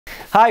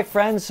Hi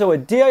friends, so a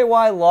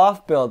DIY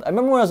loft build. I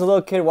remember when I was a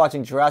little kid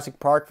watching Jurassic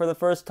Park for the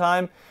first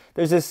time.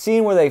 There's this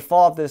scene where they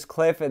fall off this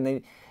cliff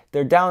and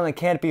they're down on the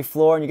canopy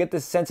floor and you get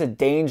this sense of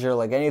danger,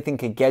 like anything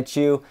could get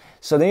you.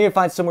 So they need to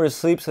find somewhere to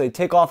sleep, so they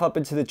take off up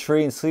into the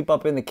tree and sleep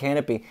up in the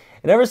canopy.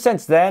 And ever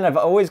since then, I've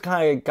always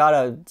kind of got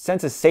a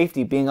sense of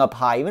safety being up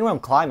high. Even when I'm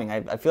climbing,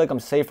 I feel like I'm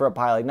safer up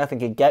high, like nothing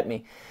can get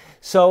me.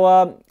 So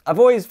I've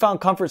always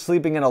found comfort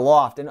sleeping in a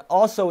loft. And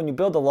also when you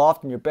build a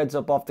loft and your bed's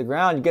up off the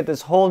ground, you get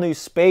this whole new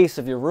space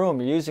of your room.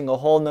 You're using a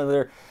whole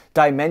nother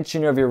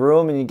dimension of your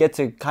room, and you get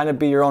to kind of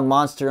be your own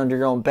monster under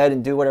your own bed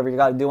and do whatever you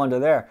got to do under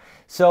there.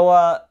 So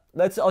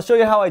I'll show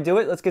you how I do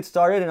it. Let's get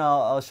started and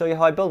I'll show you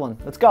how I build one.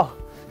 Let's go.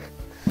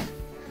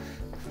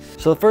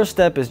 So the first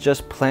step is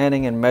just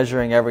planning and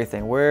measuring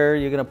everything. Where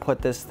you're gonna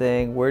put this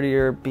thing, where do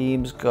your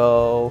beams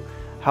go,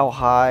 how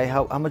high,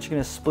 how much you're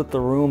gonna split the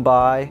room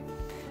by.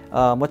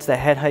 What's the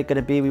head height going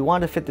to be? We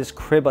want to fit this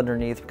crib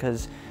underneath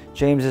because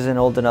James isn't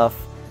old enough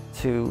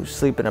to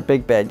sleep in a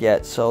big bed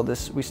yet. So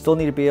we still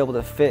need to be able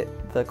to fit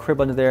the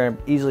crib under there and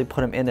easily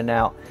put him in and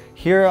out.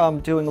 Here I'm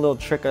doing a little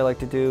trick I like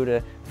to do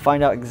to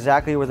find out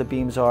exactly where the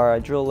beams are. I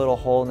drill a little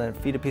hole and then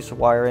feed a piece of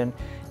wire in.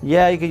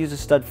 Yeah, you could use a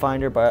stud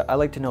finder, but I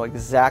like to know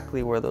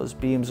exactly where those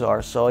beams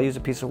are. So I'll use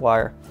a piece of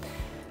wire.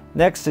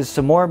 Next is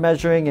some more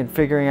measuring and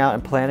figuring out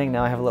and planning.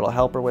 Now I have a little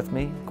helper with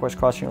me. Of course,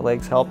 crossing your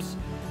legs helps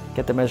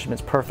get the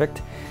measurements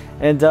perfect.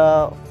 And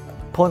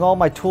pulling all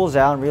my tools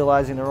out and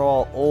realizing they're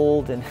all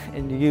old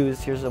and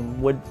used. Here's some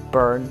wood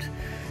burned.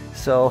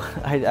 So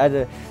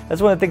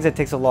that's one of the things that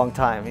takes a long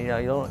time. You know,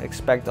 you don't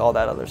expect all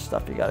that other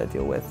stuff you got to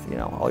deal with. You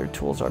know, all your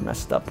tools are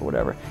messed up or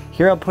whatever.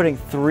 Here I'm putting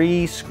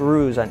 3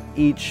 screws on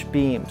each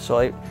beam.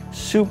 So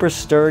super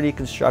sturdy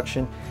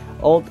construction.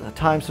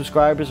 Old-time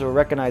subscribers will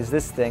recognize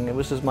this thing.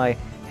 This was my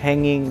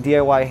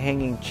DIY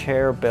hanging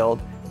chair build,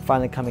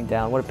 finally coming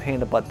down. What a pain in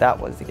the butt that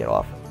was to get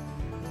off.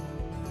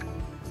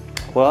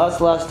 Well, that's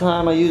the last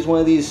time I used one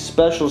of these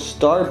special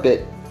star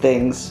bit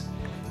things.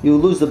 You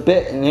lose the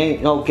bit and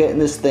ain't no getting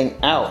this thing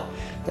out.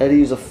 I had to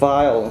use a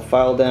file and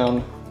file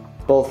down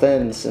both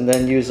ends and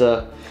then use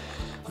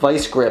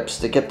vice grips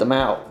to get them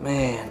out.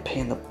 Man, pain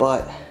in the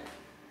butt.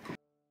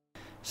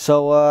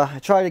 So I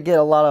tried to get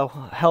a lot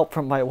of help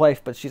from my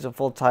wife, but she's a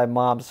full-time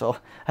mom, so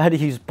I had to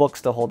use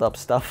books to hold up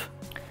stuff.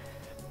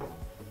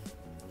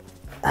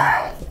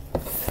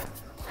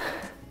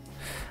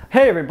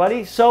 Hey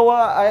everybody, so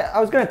I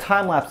was gonna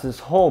time lapse this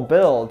whole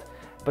build,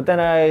 but then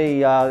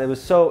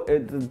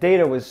the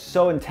data was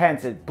so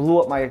intense it blew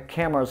up my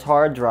camera's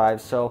hard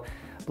drive. So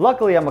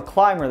luckily I'm a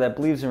climber that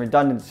believes in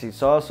redundancy,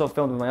 so I also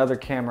filmed with my other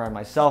camera and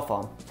my cell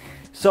phone.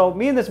 So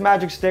me and this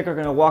magic stick are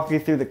gonna walk you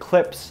through the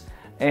clips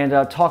and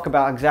talk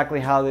about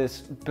exactly how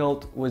this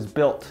loft was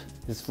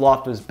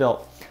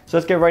built. So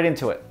let's get right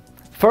into it.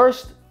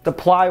 First, the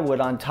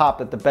plywood on top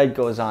that the bed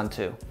goes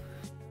onto.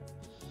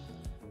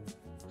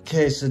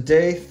 Okay, so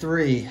day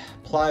 3,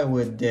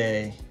 plywood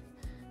day.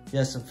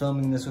 Yes, I'm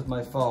filming this with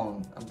my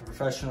phone. I'm a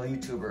professional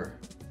YouTuber,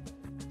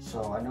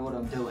 so I know what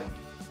I'm doing.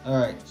 All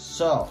right,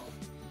 so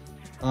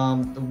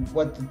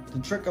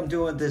the trick I'm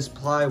doing with this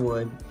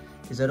plywood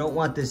is I don't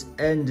want this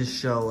end to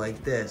show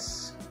like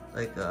this,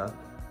 like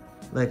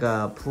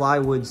a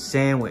plywood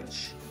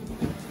sandwich.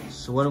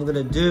 So what I'm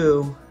gonna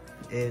do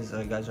is,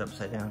 oh, you guys are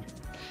upside down.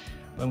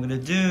 What I'm gonna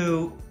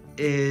do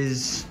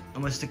is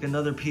I'm gonna stick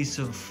another piece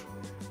of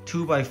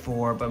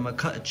 2x4, but I'm gonna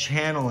cut a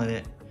channel in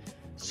it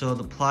so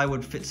the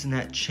plywood fits in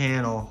that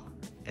channel,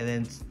 and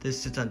then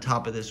this sits on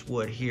top of this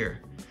wood here,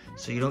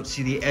 so you don't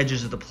see the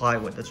edges of the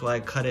plywood. That's why I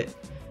cut it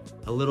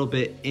a little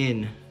bit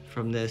in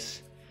from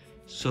this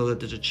so that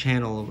there's a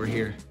channel over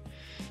here.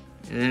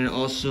 And then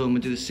also I'm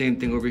gonna do the same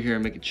thing over here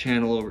and make a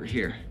channel over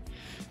here.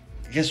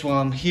 I guess while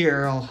I'm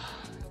here, I'll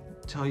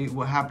tell you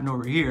what happened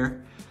over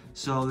here.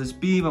 So this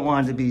beam I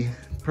wanted to be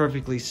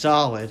perfectly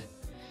solid,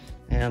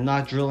 and I'm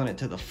not drilling it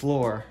to the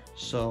floor.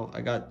 So I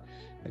got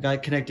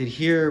it connected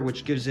here,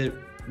 which gives it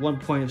 1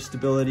 point of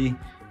stability.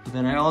 But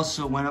then I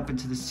also went up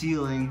into the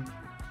ceiling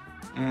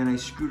and I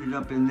screwed it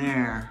up in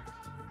there.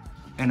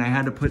 And I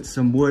had to put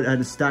some wood, I had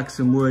to stack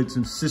some wood,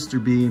 some sister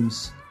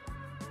beams,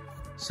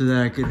 so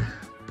that I could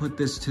put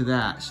this to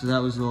that. So that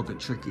was a little bit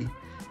tricky.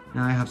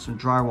 Now I have some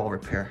drywall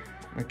repair.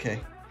 Okay,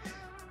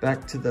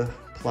 back to the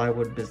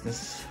plywood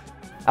business.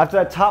 After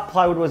that top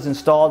plywood was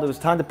installed, it was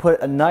time to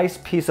put a nice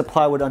piece of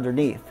plywood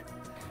underneath.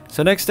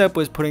 So next step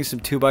was putting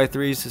some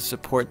 2x3s to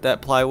support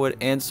that plywood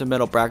and some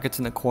metal brackets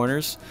in the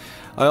corners.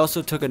 I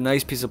also took a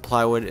nice piece of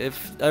plywood.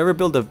 If I ever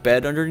build a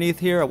bed underneath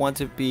here, I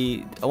want it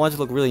to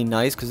look really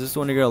nice because this is the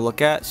one you're gonna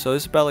look at. So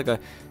it's about like a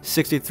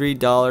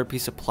 $63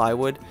 piece of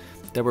plywood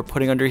that we're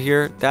putting under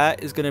here.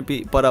 That is gonna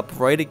be butt up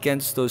right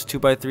against those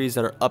 2x3s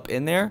that are up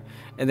in there,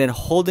 and then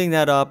holding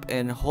that up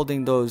and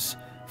holding those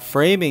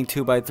framing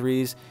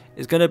 2x3s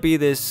is gonna be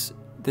this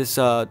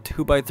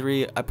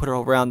 2x3 I put it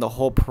around the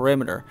whole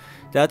perimeter.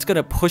 That's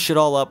gonna push it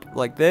all up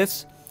like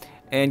this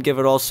and give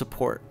it all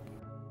support.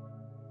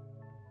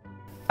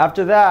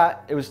 After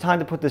that, it was time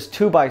to put this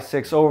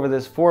 2x6 over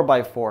this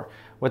 4x4.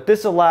 What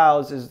this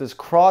allows is this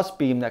cross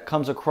beam that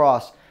comes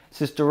across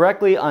sits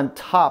directly on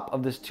top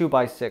of this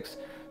 2x6.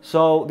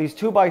 So these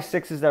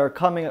 2x6s that are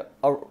coming,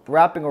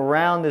 wrapping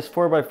around this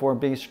 4x4 and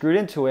being screwed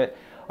into it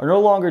are no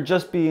longer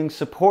just being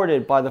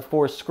supported by the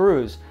 4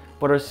 screws,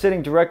 but are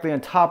sitting directly on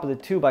top of the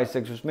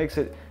 2x6, which makes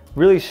it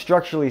really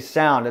structurally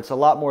sound. It's a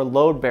lot more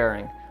load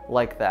bearing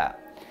like that.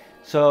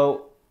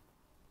 So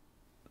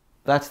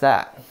that's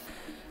that.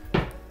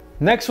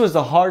 Next was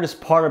the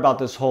hardest part about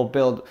this whole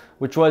build,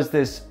 which was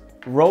this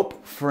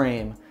rope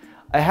frame.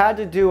 I had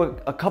to do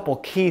a couple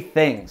key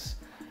things.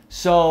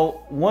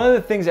 So one of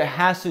the things it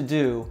has to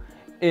do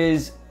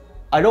is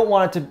I don't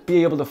want it to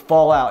be able to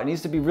fall out. It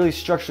needs to be really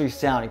structurally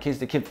sound in case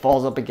the kid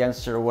falls up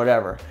against it or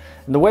whatever.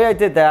 And the way I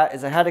did that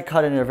is I had to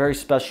cut it in a very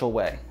special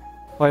way.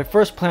 What I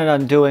first planned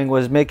on doing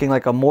was making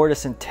like a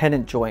mortise and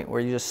tenon joint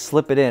where you just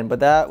slip it in, but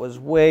that was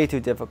way too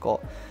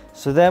difficult.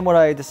 So then what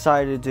I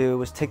decided to do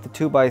was take the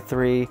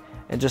 2x3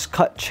 and just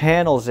cut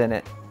channels in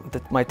it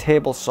with my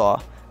table saw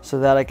so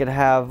that I could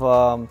have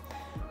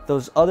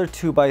those other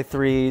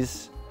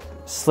 2x3s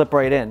slip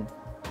right in.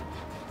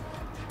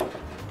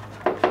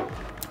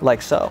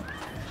 Like so.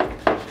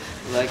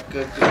 Like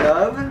a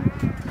glove.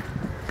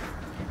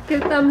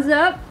 Give thumbs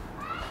up.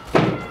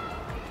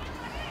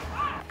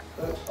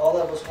 All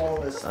that was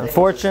holding this thing.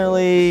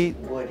 Unfortunately,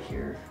 Wood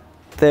here.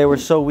 They were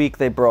so weak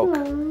they broke.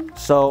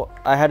 So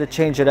I had to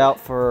change it out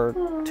for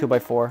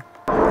 2x4.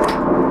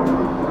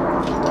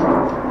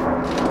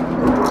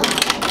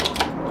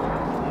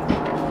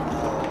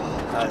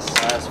 That's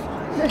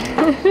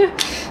satisfying.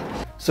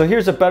 So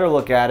here's a better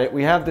look at it.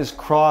 We have this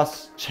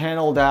cross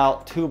channeled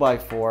out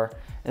 2x4,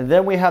 and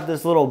then we have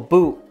this little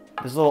boot,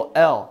 this little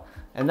L,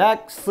 and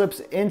that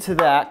slips into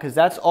that because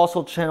that's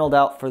also channeled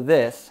out for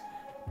this.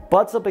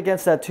 Butts up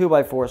against that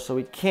 2x4, so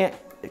it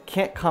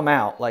can't come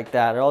out like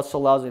that. It also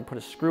allows me to put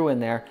a screw in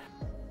there.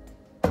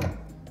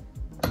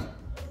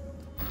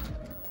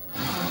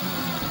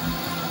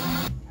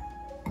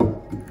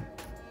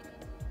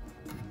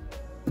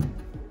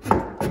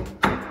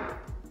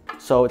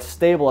 So it's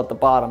stable at the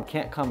bottom,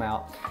 can't come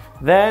out.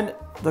 Then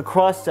the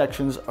cross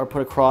sections are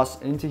put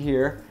across into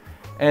here.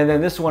 And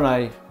then this one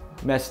I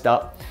messed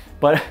up,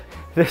 but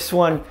this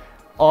one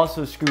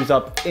also screws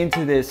up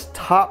into this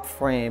top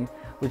frame,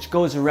 which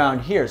goes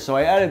around here. So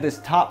I added this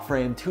top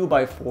frame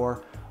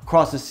 2x4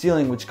 across the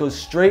ceiling, which goes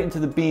straight into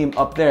the beam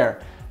up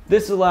there.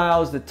 This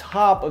allows the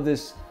top of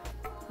this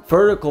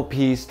vertical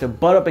piece to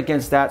butt up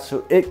against that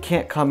so it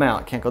can't come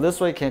out. It can't go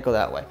this way, it can't go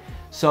that way.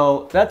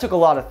 So that took a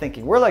lot of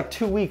thinking. We're like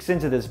 2 weeks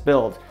into this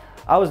build.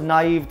 I was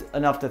naive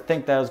enough to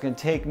think that it was gonna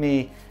take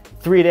me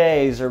 3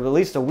 days or at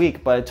least a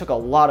week, but it took a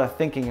lot of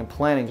thinking and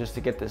planning just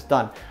to get this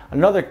done.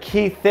 Another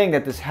key thing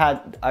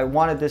that I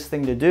wanted this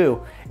thing to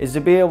do is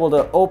to be able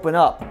to open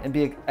up and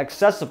be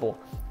accessible.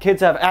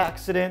 Kids have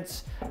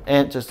accidents,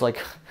 and just like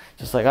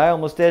I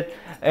almost did,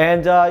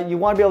 and you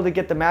want to be able to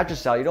get the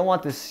mattress out. You don't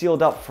want this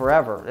sealed up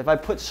forever. If I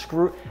put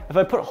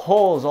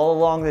holes all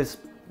along this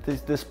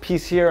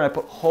piece here, and I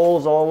put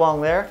holes all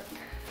along there,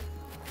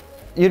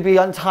 you'd be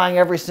untying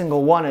every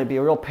single one. It'd be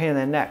a real pain in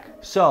the neck.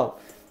 So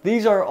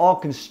these are all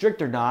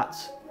constrictor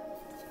knots,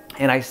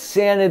 and I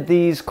sanded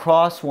these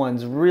cross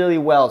ones really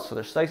well so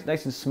they're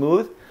nice and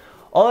smooth.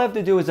 All I have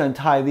to do is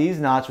untie these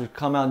knots, which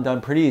come out and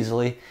done pretty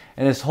easily,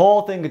 and this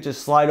whole thing could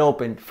just slide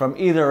open from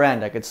either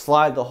end. I could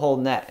slide the whole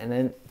net and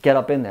then get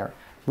up in there.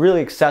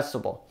 Really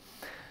accessible.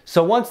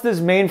 So once this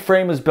main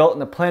frame was built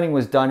and the planning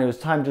was done, it was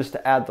time just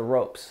to add the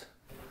ropes.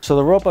 So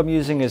the rope I'm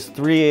using is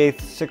 3/8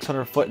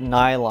 600-foot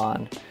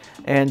nylon.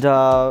 And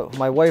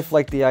my wife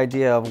liked the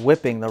idea of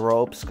whipping the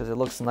ropes because it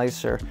looks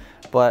nicer.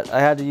 But I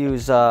had to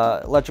use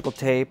electrical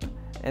tape,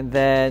 and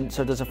then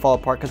so it doesn't fall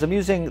apart, because I'm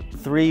using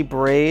 3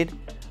 braid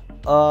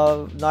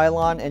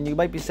nylon. And you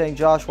might be saying,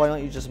 Josh, why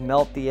don't you just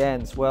melt the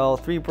ends? Well,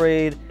 3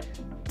 braid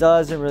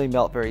doesn't really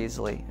melt very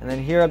easily. And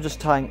then here I'm just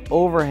tying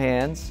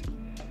overhands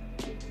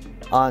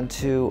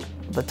onto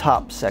the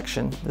top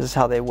section. This is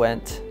how they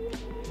went.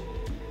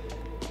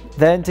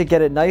 Then to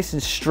get it nice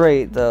and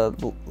straight, the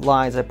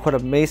lines, I put a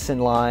mason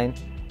line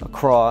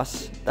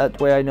across.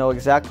 That way I know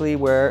exactly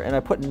where, and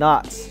I put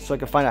knots so I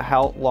can find out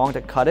how long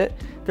to cut it.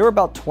 They were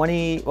about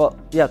 20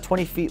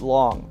 feet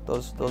long,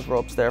 those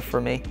ropes there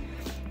for me.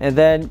 And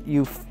then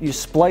you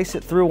splice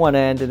it through one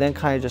end and then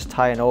kind of just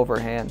tie an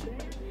overhand.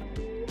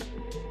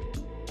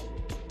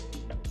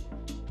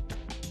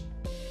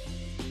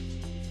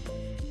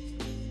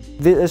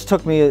 This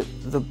took me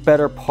the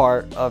better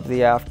part of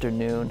the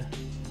afternoon.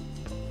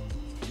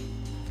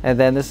 And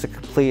then this is a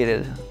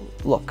completed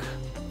look.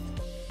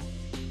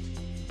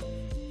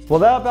 Well,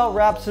 that about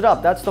wraps it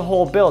up. That's the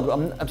whole build.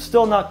 I'm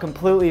still not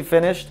completely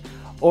finished.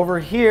 Over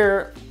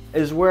here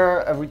is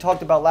where, as we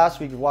talked about last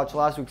week, if you watched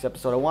last week's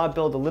episode, I want to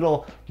build a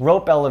little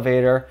rope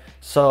elevator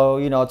so,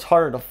 you know, it's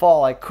harder to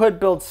fall. I could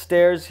build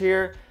stairs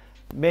here.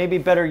 Maybe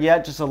better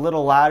yet, just a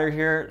little ladder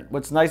here.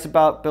 What's nice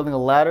about building a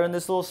ladder in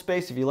this little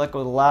space, if you let go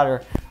of the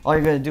ladder, all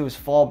you're going to do is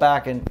fall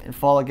back and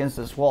fall against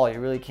this wall. You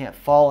really can't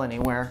fall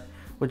anywhere,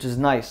 which is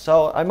nice.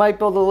 So I might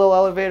build a little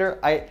elevator.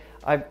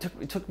 It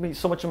took me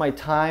so much of my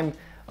time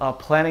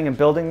planning and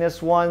building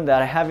this one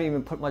that I haven't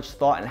even put much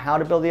thought in how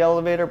to build the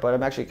elevator, but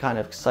I'm actually kind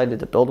of excited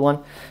to build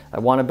one. I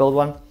want to build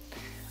one.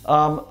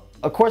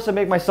 Of course, I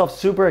make myself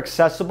super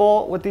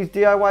accessible with these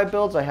DIY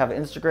builds. I have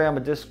Instagram, a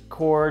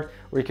Discord,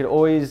 where you can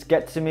always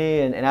get to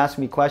me and ask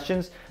me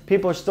questions.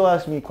 People are still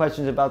asking me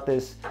questions about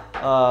this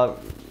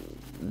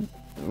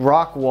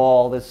rock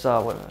wall, this,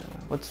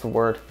 what's the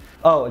word?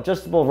 Oh,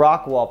 adjustable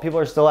rock wall. People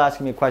are still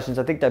asking me questions.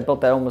 I think I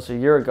built that almost a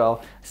year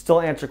ago.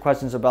 Still answer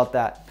questions about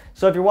that.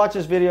 So if you watch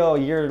this video a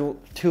year or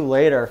two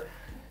later,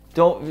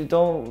 don't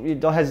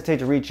hesitate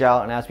to reach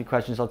out and ask me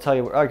questions. I'll tell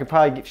you, or I could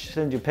probably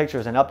send you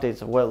pictures and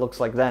updates of what it looks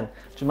like then,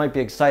 which might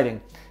be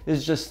exciting.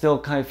 This just still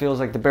kind of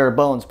feels like the bare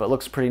bones, but it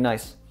looks pretty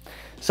nice.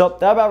 So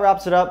that about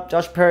wraps it up.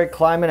 Josh Perry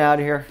climbing out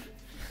of here.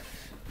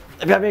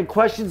 If you have any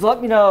questions,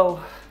 let me know.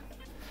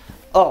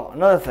 Oh,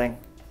 another thing.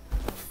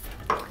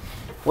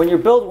 When you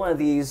build one of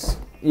these,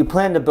 you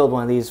plan to build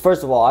one of these,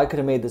 first of all, I could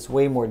have made this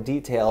way more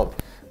detailed,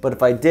 but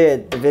if I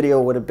did, the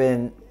video would have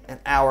been an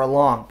hour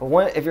long.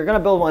 But if you're gonna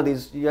build one of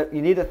these, you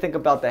need to think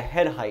about the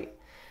head height.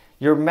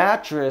 Your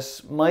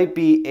mattress might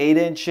be 8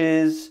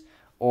 inches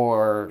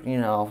or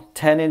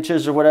 10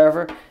 inches or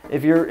whatever.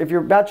 If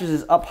your mattress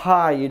is up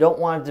high, you don't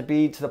want it to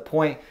be to the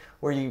point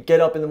where you get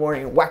up in the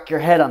morning and whack your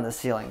head on the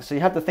ceiling. So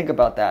you have to think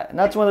about that. And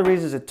that's one of the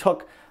reasons it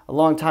took a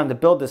long time to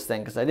build this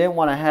thing, because I didn't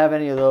want to have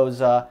any of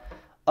those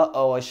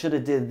uh-oh, I should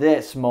have did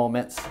this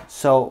moments.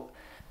 So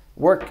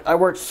I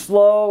worked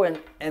slow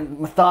and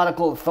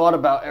methodical, thought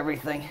about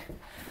everything.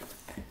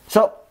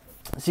 So,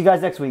 see you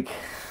guys next week.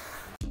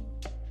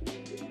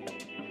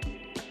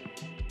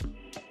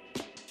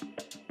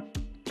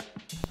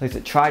 At least I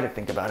try to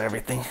think about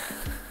everything.